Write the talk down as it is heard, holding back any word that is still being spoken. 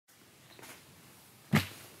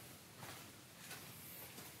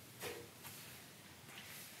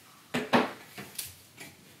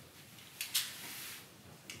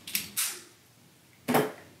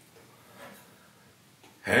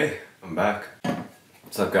Hey, I'm back.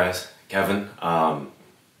 What's up, guys? Kevin.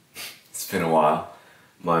 It's been a while.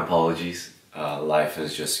 My apologies. Life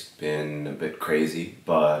has just been a bit crazy,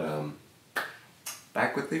 but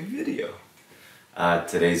back with the video.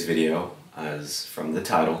 Today's video, as from the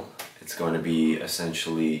title, it's going to be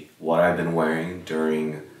essentially what I've been wearing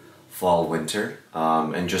during fall, winter.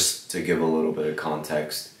 And just to give a little bit of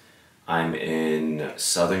context, I'm in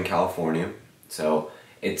Southern California, so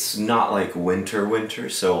it's not like winter,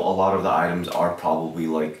 so a lot of the items are probably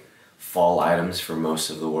like fall items for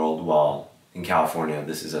most of the world, while in California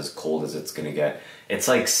this is as cold as it's gonna get. It's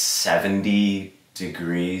like 70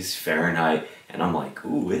 degrees Fahrenheit and I'm like,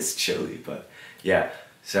 ooh, it's chilly, but yeah.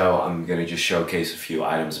 So I'm gonna just showcase a few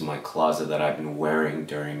items in my closet that I've been wearing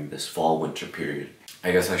during this fall winter period.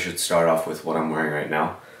 I guess I should start off with what I'm wearing right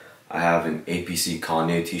now. I have an APC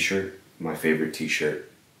Kanye t-shirt, my favorite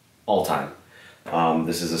t-shirt all time.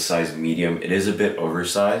 This is a size medium. It is a bit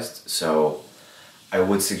oversized, so I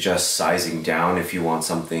would suggest sizing down if you want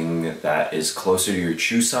something that is closer to your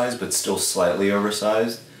shoe size but still slightly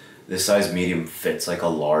oversized. This size medium fits like a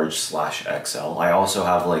large / XL. I also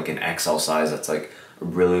have like an XL size that's like a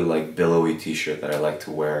really like billowy t-shirt that I like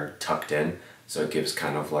to wear tucked in, so it gives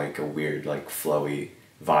kind of like a weird like flowy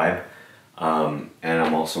vibe. And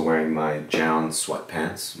I'm also wearing my down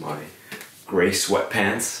sweatpants, my gray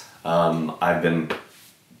sweatpants.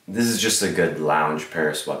 This is just a good lounge pair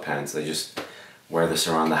of sweatpants. I just wear this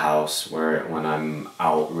around the house, wear it when I'm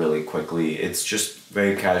out really quickly. It's just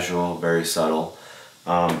very casual, very subtle.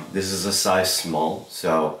 This is a size small,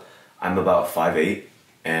 so I'm about 5'8",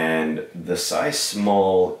 and the size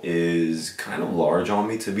small is kind of large on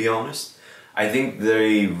me, to be honest. I think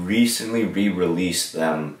they recently re-released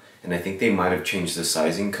them, and I think they might have changed the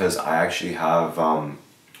sizing, because I actually have, I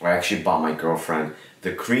actually bought my girlfriend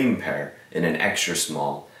the cream pair in an extra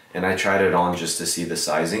small, and I tried it on just to see the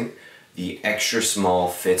sizing. The extra small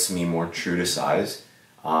fits me more true to size,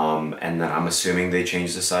 and then I'm assuming they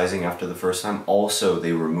changed the sizing after the first time. Also,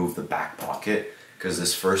 they removed the back pocket, because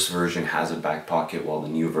this first version has a back pocket while the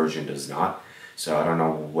new version does not. So I don't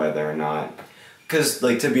know whether or not, because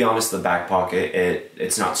like, to be honest, the back pocket,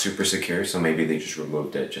 it's not super secure, so maybe they just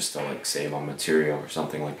removed it just to like save on material or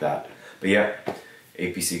something like that. But yeah,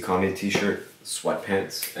 APC Kanye t-shirt,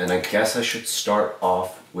 sweatpants, and I guess I should start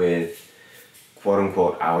off with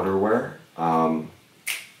quote-unquote outerwear.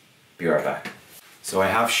 Be right back. So I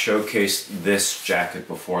have showcased this jacket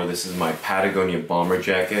before. This is my Patagonia bomber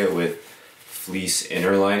jacket with fleece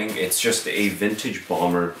inner lining. It's just a vintage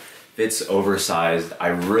bomber. It's oversized. I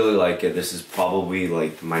really like it. This is probably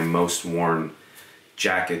like my most worn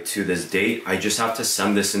jacket to this date. I just have to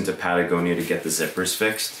send this into Patagonia to get the zippers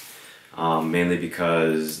fixed. Mainly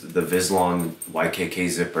because the Vislon YKK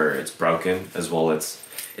zipper, it's broken, as well it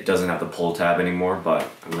doesn't have the pull tab anymore, but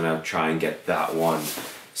I'm gonna try and get that one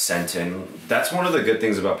sent in. That's one of the good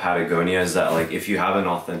things about Patagonia, is that like if you have an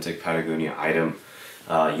authentic Patagonia item,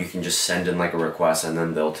 you can just send in like a request, and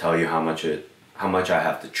then they'll tell you how much I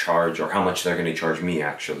have to charge, or how much they're gonna charge me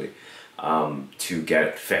actually, to get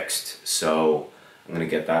it fixed. So I'm gonna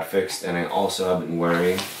get that fixed. And I also have been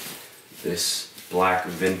wearing this black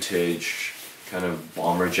vintage kind of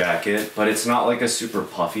bomber jacket, but it's not like a super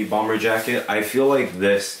puffy bomber jacket. I feel like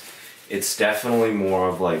this, it's definitely more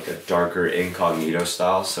of like a darker incognito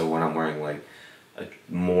style, so when I'm wearing like a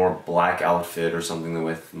more black outfit or something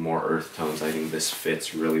with more earth tones, I think this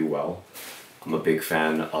fits really well. I'm a big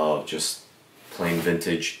fan of just plain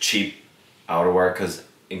vintage cheap outerwear, because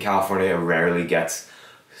in California it rarely gets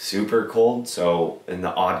super cold, so in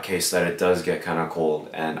the odd case that it does get kind of cold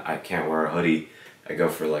and I can't wear a hoodie, I go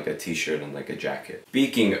for like a t-shirt and like a jacket.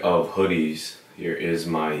 Speaking of hoodies, here is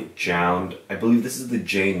my Jound, I believe this is the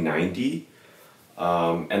J90.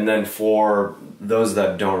 And then for those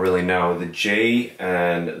that don't really know, the J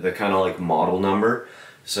and the kind of like model number.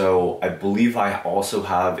 So I believe I also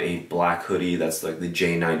have a black hoodie that's like the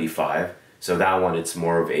J95. So that one, it's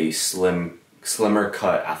more of a slimmer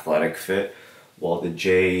cut athletic fit. While the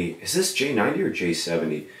is this J90 or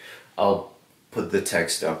J70? I'll put the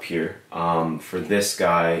text up here. For this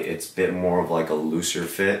guy, it's a bit more of like a looser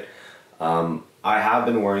fit. I have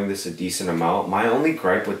been wearing this a decent amount. My only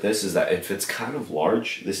gripe with this is that it fits kind of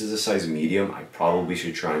large. This is a size medium. I probably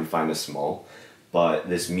should try and find a small, but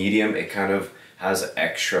this medium, it kind of has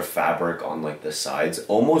extra fabric on like the sides,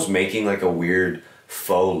 almost making like a weird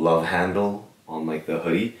faux love handle on like the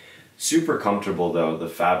hoodie. Super comfortable though. The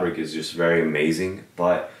fabric is just very amazing,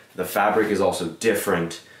 but the fabric is also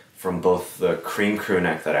different from both the cream crew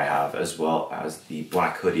neck that I have as well as the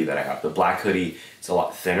black hoodie that I have. The black hoodie, it's a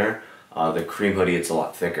lot thinner. The cream hoodie, it's a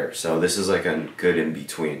lot thicker. So this is like a good in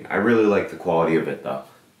between. I really like the quality of it though.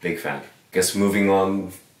 big fan. Guess moving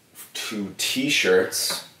on to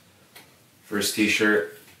t-shirts. First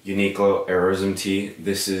t-shirt, Uniqlo Aerism tee.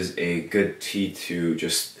 This is a good tee to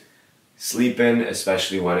just sleep in,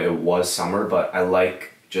 especially when it was summer, but I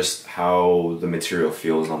like just how the material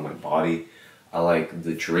feels on my body. I like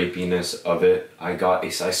the drapiness of it. I got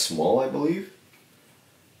a size small, I believe.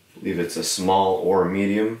 It's a small or a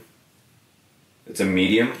medium. It's a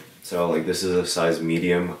medium, so like this is a size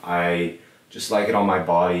medium. I just like it on my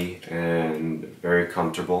body and very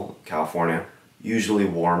comfortable. California, usually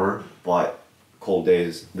warmer, but cold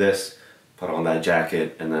days, this, put on that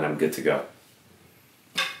jacket and then I'm good to go.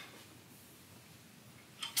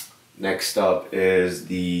 Next up is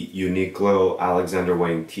the Uniqlo Alexander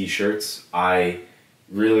Wang t-shirts. I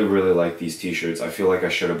really like these t-shirts. I feel like I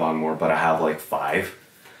should have bought more, but I have like 5.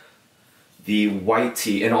 The white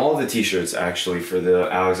tee, and all of the t-shirts actually for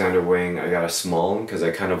the Alexander Wang, I got a small one because I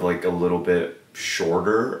kind of like a little bit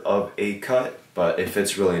shorter of a cut, but it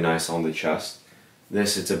fits really nice on the chest.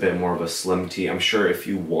 This, it's a bit more of a slim tee. I'm sure if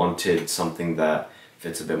you wanted something that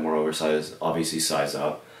fits a bit more oversized, obviously size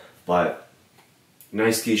up, but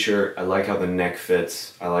nice t-shirt. I like how the neck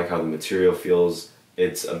fits. I like how the material feels.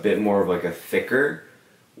 It's a bit more of like a thicker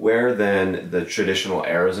wear than the traditional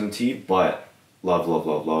Aerism tee, but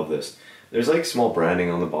love this. There's like small branding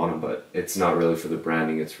on the bottom, but it's not really for the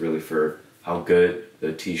branding. It's really for how good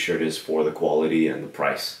the t-shirt is for the quality and the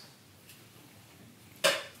price.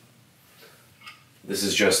 This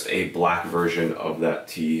is just a black version of that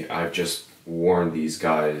tee. I've just worn these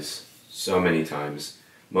guys so many times.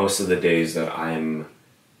 Most of the days that I'm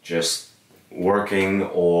just working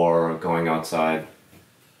or going outside.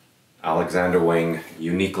 Alexander Wang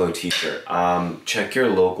Uniqlo t-shirt. Check your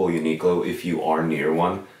local Uniqlo if you are near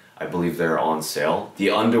one. I believe they're on sale.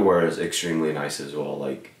 The underwear is extremely nice as well.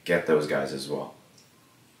 Like, get those guys as well.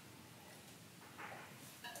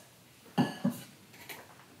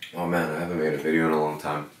 Oh man, I haven't made a video in a long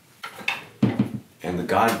time. And the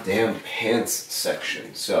goddamn pants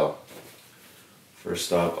section. So,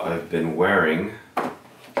 first up, I've been wearing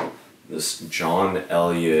this John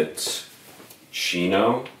Elliott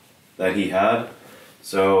chino that he had.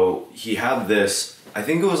 So he had this, I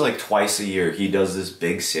think it was like twice a year, he does this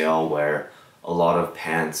big sale where a lot of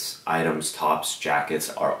pants, items, tops, jackets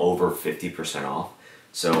are over 50% off.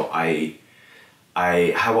 So I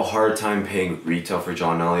have a hard time paying retail for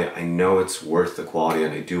John Elliott. I know it's worth the quality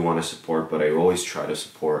and I do want to support, but I always try to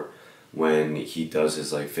support when he does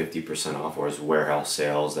his like 50% off or his warehouse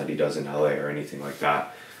sales that he does in LA or anything like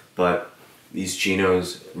that. But these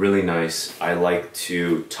chinos, really nice. I like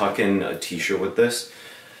to tuck in a t-shirt with this.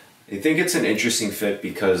 I think it's an interesting fit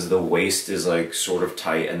because the waist is like sort of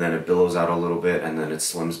tight and then it billows out a little bit and then it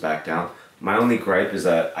slims back down. My only gripe is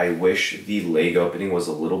that I wish the leg opening was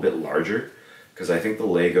a little bit larger, because I think the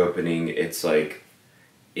leg opening, it's like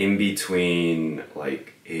in between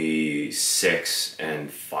like a 6 and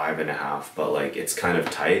 5.5, but like it's kind of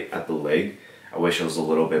tight at the leg. I wish it was a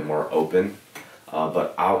little bit more open.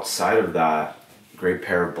 But outside of that, great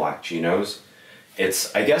pair of black chinos.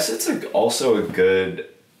 I guess it's also a good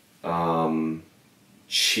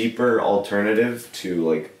cheaper alternative to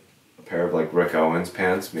like a pair of like Rick Owens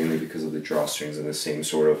pants, mainly because of the drawstrings and the same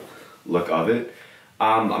sort of look of it.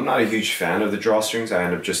 I'm not a huge fan of the drawstrings. I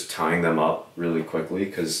end up just tying them up really quickly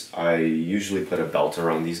because I usually put a belt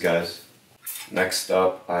around these guys. Next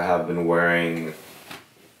up, I have been wearing,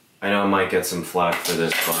 I know I might get some flack for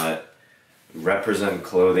this, but Represent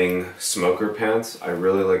Clothing smoker pants. I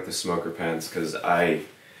really like the smoker pants because I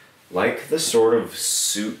like the sort of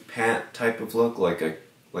suit pant type of look, like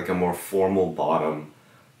a more formal bottom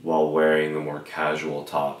while wearing a more casual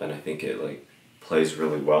top, and I think it like plays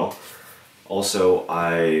really well. Also,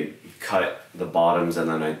 I cut the bottoms and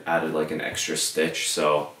then I added like an extra stitch,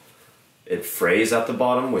 so it frays at the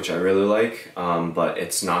bottom, which I really like, but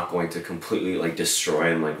it's not going to completely like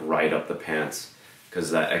destroy and like ride up the pants,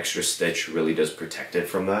 because that extra stitch really does protect it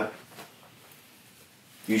from that.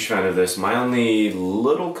 Huge fan of this. My only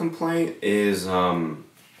little complaint is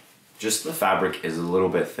just the fabric is a little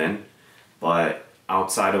bit thin, but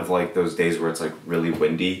outside of like those days where it's like really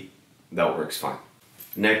windy, that works fine.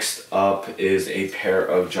 Next up is a pair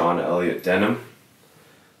of John Elliott denim.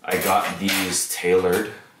 I got these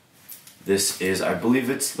tailored. This is, I believe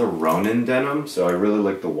it's the Ronin denim, so I really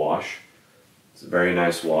like the wash. It's a very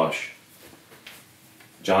nice wash.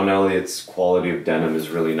 John Elliott's quality of denim is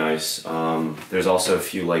really nice. There's also a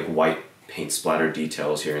few like white paint splatter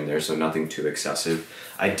details here and there, so nothing too excessive.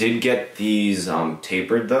 I did get these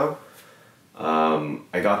tapered though.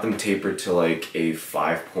 I got them tapered to like a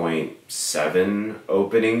 5.7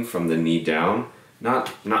 opening from the knee down,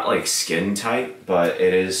 not like skin tight, but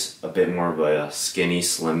it is a bit more of a skinny,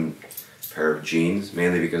 slim pair of jeans,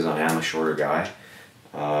 mainly because I am a shorter guy,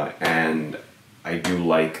 and I do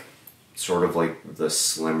like sort of like the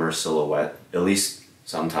slimmer silhouette, at least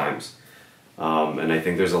sometimes. And I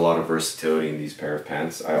think there's a lot of versatility in these pair of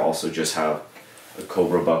pants. I also just have a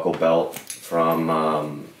Cobra buckle belt from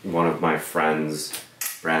one of my friends'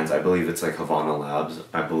 brands. I believe it's like Havana Labs,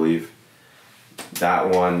 I believe. That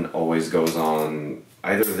one always goes on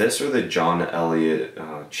either this or the John Elliott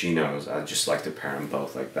chinos. I just like to pair them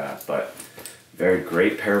both like that. But very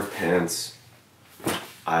great pair of pants.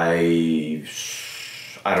 I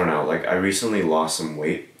don't know, like I recently lost some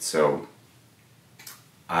weight, so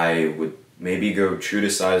I would maybe go true to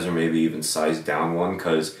size or maybe even size down one,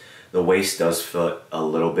 because the waist does fit a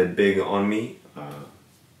little bit big on me,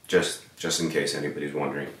 just in case anybody's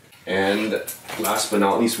wondering. And last but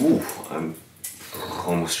not least, woo, I'm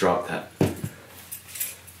almost dropped that.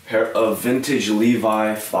 Pair of vintage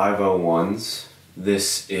Levi 501s.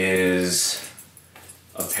 This is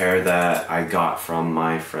a pair that I got from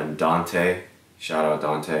my friend Dante. Shout out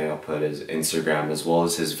Dante, I'll put his Instagram as well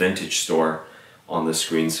as his vintage store on the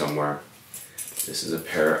screen somewhere. This is a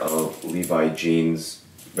pair of Levi jeans,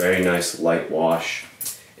 very nice light wash.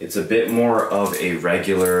 It's a bit more of a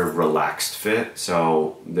regular relaxed fit,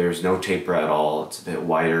 so there's no taper at all. It's a bit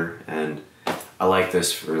wider, and I like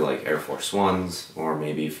this for like Air Force Ones, or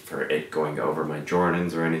maybe for it going over my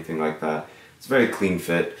Jordans or anything like that. It's a very clean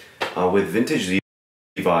fit. With vintage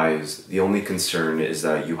Levi's, the only concern is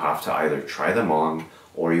that you have to either try them on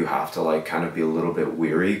or you have to like kind of be a little bit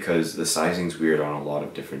weary, because the sizing's weird on a lot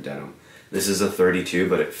of different denim. This is a 32,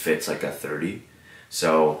 but it fits like a 30.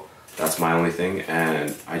 So that's my only thing.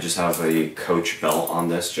 And I just have a Coach belt on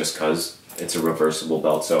this just cause it's a reversible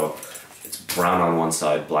belt. So it's brown on one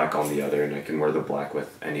side, black on the other, and I can wear the black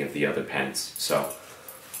with any of the other pants. So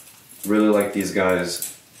really like these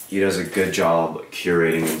guys. He does a good job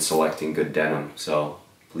curating and selecting good denim. So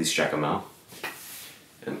please check him out.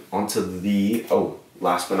 And onto the,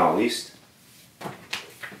 last but not least,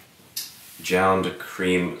 Jound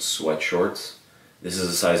cream sweat shorts. This is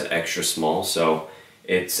a size extra small, so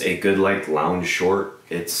it's a good like lounge short.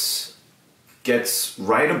 It's gets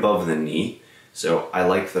right above the knee, so I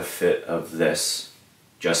like the fit of this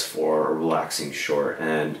just for a relaxing short.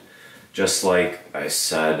 And just like I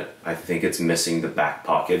said, I think it's missing the back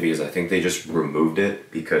pocket, because I think they just removed it,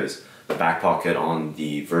 because the back pocket on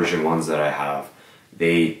the version ones that I have,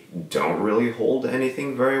 they don't really hold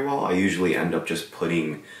anything very well. I usually end up just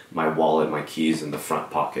putting my wallet, my keys in the front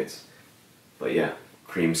pockets. But yeah,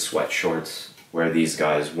 cream sweat shorts. Wear these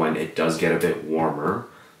guys when it does get a bit warmer,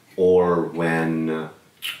 or when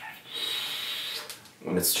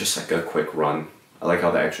it's just like a quick run. I like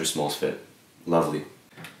how the extra smalls fit. Lovely.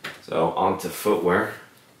 So on to footwear.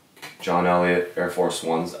 John Elliott Air Force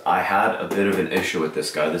Ones. I had a bit of an issue with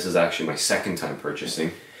this guy. This is actually my second time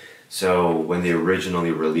purchasing. So when they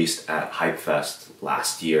originally released at Hype Fest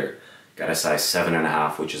last year, got a size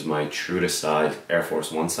 7.5, which is my true to size Air Force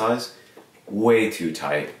One size. Way too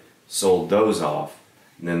tight. Sold those off.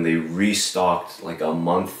 And then they restocked like a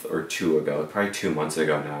month or two ago, probably 2 months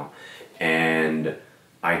ago now. And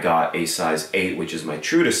I got a size 8, which is my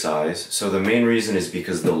true to size. So the main reason is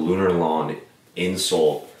because the Lunar Lawn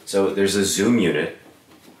insole. So there's a Zoom unit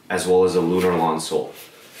as well as a Lunar Lawn sole.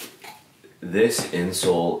 This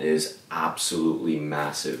insole is absolutely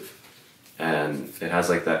massive, and it has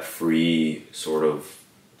like that free sort of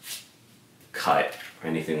cut or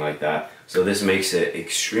anything like that. So this makes it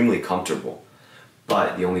extremely comfortable.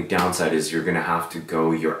 But the only downside is you're gonna have to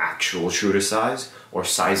go your actual true to size, or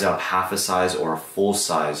size up half a size or a full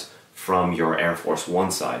size from your Air Force One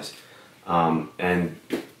size. And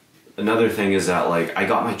another thing is that like I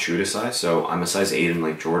got my true to size, so I'm a size 8 in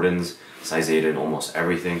like Jordans, size 8 in almost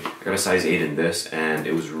everything. I got a size 8 in this, and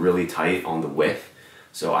it was really tight on the width,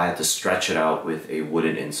 so I had to stretch it out with a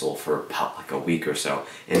wooden insole for about like a week or so,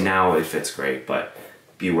 and now it fits great. But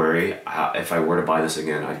be wary, if I were to buy this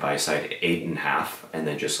again, I'd buy a size 8.5 and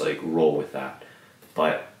then just like roll with that.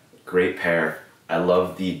 But great pair. I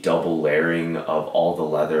love the double layering of all the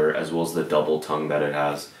leather as well as the double tongue that it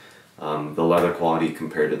has. The leather quality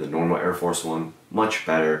compared to the normal Air Force One, much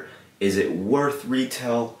better. Is it worth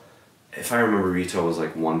retail? If I remember, retail was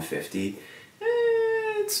like $150.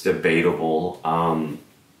 It's debatable.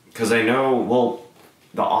 Because I know, well,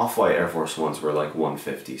 the off-white Air Force Ones were like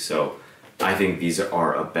 $150. So I think these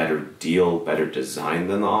are a better deal, better design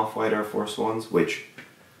than the off-white Air Force Ones, which,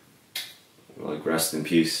 like, rest in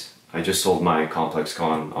peace. I just sold my Complex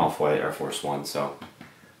Con off-white Air Force One, so,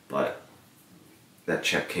 but that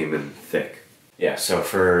check came in thick. Yeah, so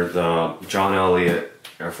for the John Elliott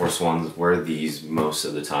Air Force Ones, wear these most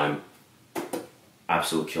of the time.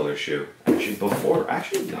 Absolute killer shoe.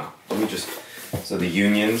 Actually no. Let me just, so the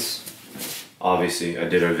Unions, obviously I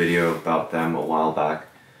did a video about them a while back.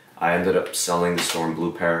 I ended up selling the Storm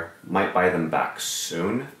Blue pair. Might buy them back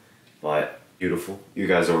soon, but beautiful. You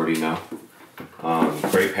guys already know.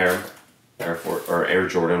 Great pair, Air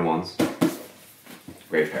Jordan ones.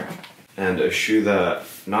 Great pair. And a shoe that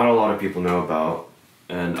not a lot of people know about,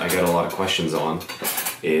 and I get a lot of questions on,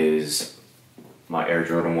 is my Air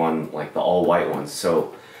Jordan 1, like the all white ones.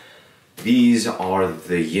 So these are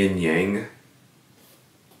the yin yang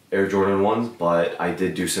Air Jordan ones, but I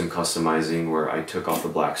did do some customizing where I took off the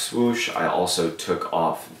black swoosh. I also took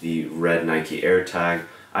off the red Nike Air tag.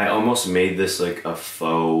 I almost made this like a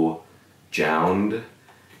faux jound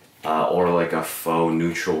or like a faux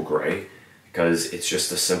neutral gray, because it's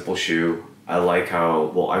just a simple shoe. I like how,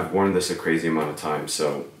 well, I've worn this a crazy amount of time,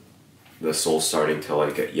 so the sole's starting to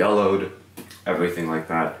like get yellowed, everything like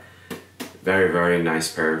that. Very, very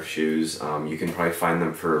nice pair of shoes. You can probably find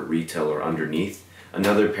them for retail or underneath.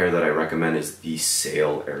 Another pair that I recommend is the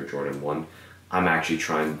Sail Air Jordan 1. I'm actually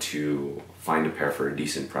trying to find a pair for a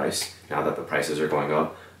decent price now that the prices are going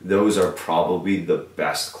up. Those are probably the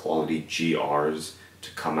best quality GRs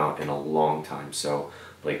to come out in a long time, so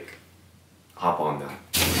like hop on that.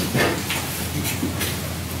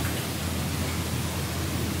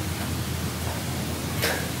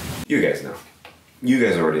 You guys know. You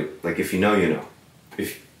guys already, like, if you know, you know.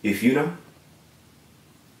 If you know,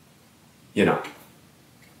 you know.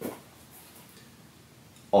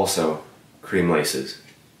 Also, cream laces.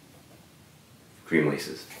 Cream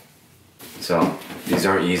laces. So, these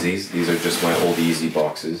aren't Yeezys, these are just my old Yeezy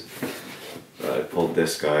boxes. I pulled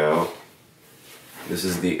this guy out. This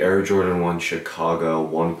is the Air Jordan 1 Chicago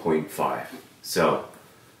 1.5. So,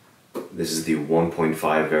 this is the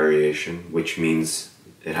 1.5 variation, which means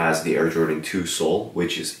it has the Air Jordan 2 sole,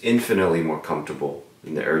 which is infinitely more comfortable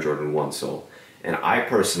than the Air Jordan 1 sole. And I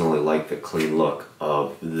personally like the clean look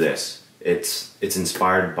of this. It's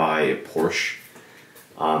inspired by Porsche,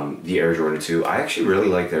 the Air Jordan 2. I actually really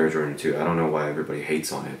like the Air Jordan 2. I don't know why everybody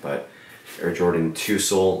hates on it, but Air Jordan 2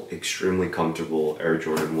 sole, extremely comfortable. Air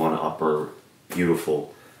Jordan 1 upper,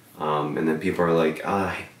 beautiful. And then people are like,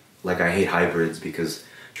 I hate hybrids because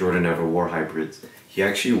Jordan never wore hybrids. He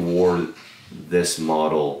actually wore this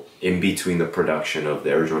model in between the production of the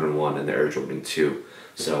Air Jordan 1 and the Air Jordan 2.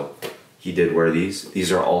 So he did wear these.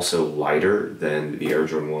 These are also lighter than the Air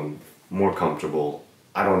Jordan 1, more comfortable.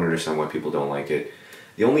 I don't understand why people don't like it.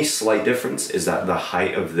 The only slight difference is that the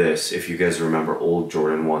height of this, if you guys remember old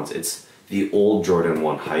Jordan 1s, it's the old Jordan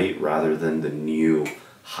 1 height rather than the new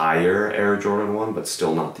higher Air Jordan 1, but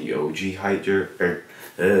still not the OG height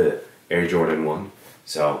Air Jordan 1.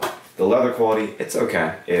 So the leather quality, it's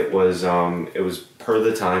okay. It was per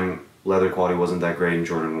the time, leather quality wasn't that great in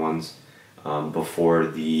Jordan 1s before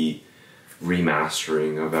the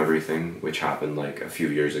remastering of everything, which happened like a few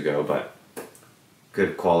years ago, but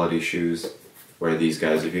good quality shoes. Wear these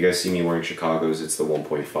guys. If you guys see me wearing Chicago's, it's the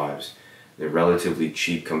 1.5s. They're relatively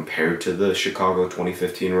cheap compared to the Chicago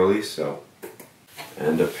 2015 release, so.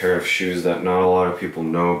 And a pair of shoes that not a lot of people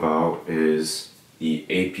know about is the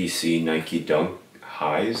APC Nike Dunk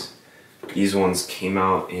Highs. These ones came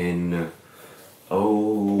out in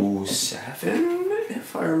 07,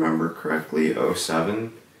 if I remember correctly,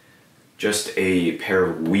 07. Just a pair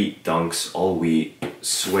of wheat dunks, all wheat,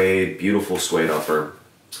 suede, beautiful suede upper,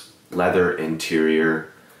 leather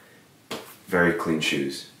interior, very clean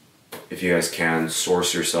shoes. If you guys can,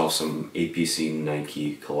 source yourself some APC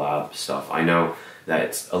Nike collab stuff. I know that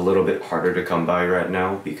it's a little bit harder to come by right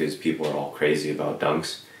now because people are all crazy about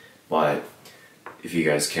dunks, but if you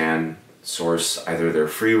guys can, source either their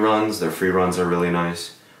free runs are really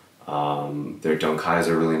nice, their dunk highs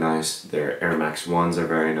are really nice, their Air Max 1s are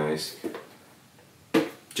very nice.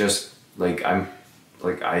 Just like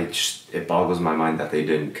it boggles my mind that they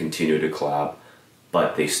didn't continue to collab,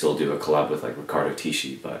 but they still do a collab with like Ricardo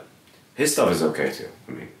Tisci, but his stuff is okay too.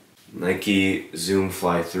 I mean, Nike Zoom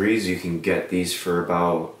Fly 3s, you can get these for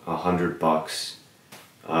about $100.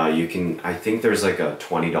 You can, I think there's like a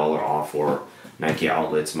 $20 off, or Nike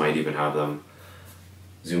outlets might even have them.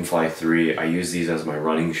 Zoom Fly 3, I use these as my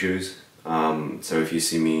running shoes. So if you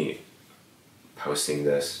see me posting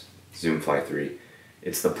this, Zoom Fly 3,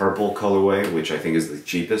 it's the purple colorway, which I think is the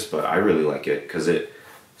cheapest, but I really like it because it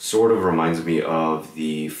sort of reminds me of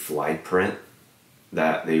the Fly print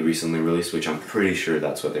that they recently released, which I'm pretty sure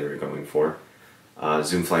that's what they were going for.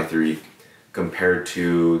 Zoom Fly 3 compared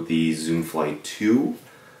to the Zoom Fly 2,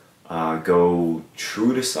 go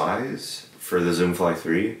true to size for the Zoom Fly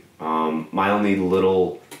 3. My only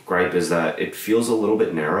little gripe is that it feels a little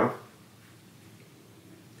bit narrow,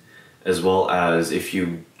 as well as if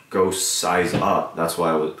you go size up, that's why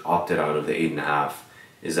I opted out of the 8.5,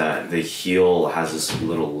 is that the heel has this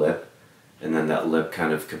little lip, and then that lip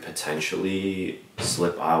kind of could potentially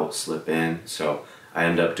slip out, slip in, so I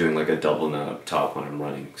end up doing like a double nut up top when I'm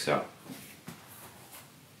running. So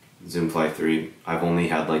Zoom Fly 3, I've only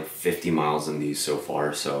had like 50 miles in these so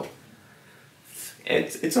far, so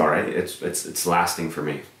it's all right. It's lasting for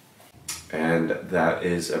me. And that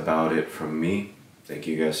is about it from me. Thank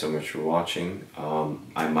you guys so much for watching.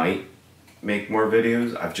 I might make more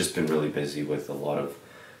videos. I've just been really busy with a lot of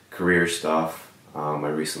career stuff. I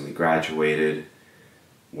recently graduated,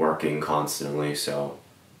 working constantly, so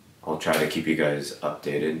I'll try to keep you guys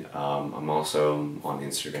updated. I'm also on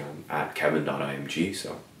Instagram at kevin.img,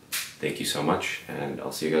 so thank you so much, and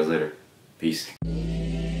I'll see you guys later. Peace.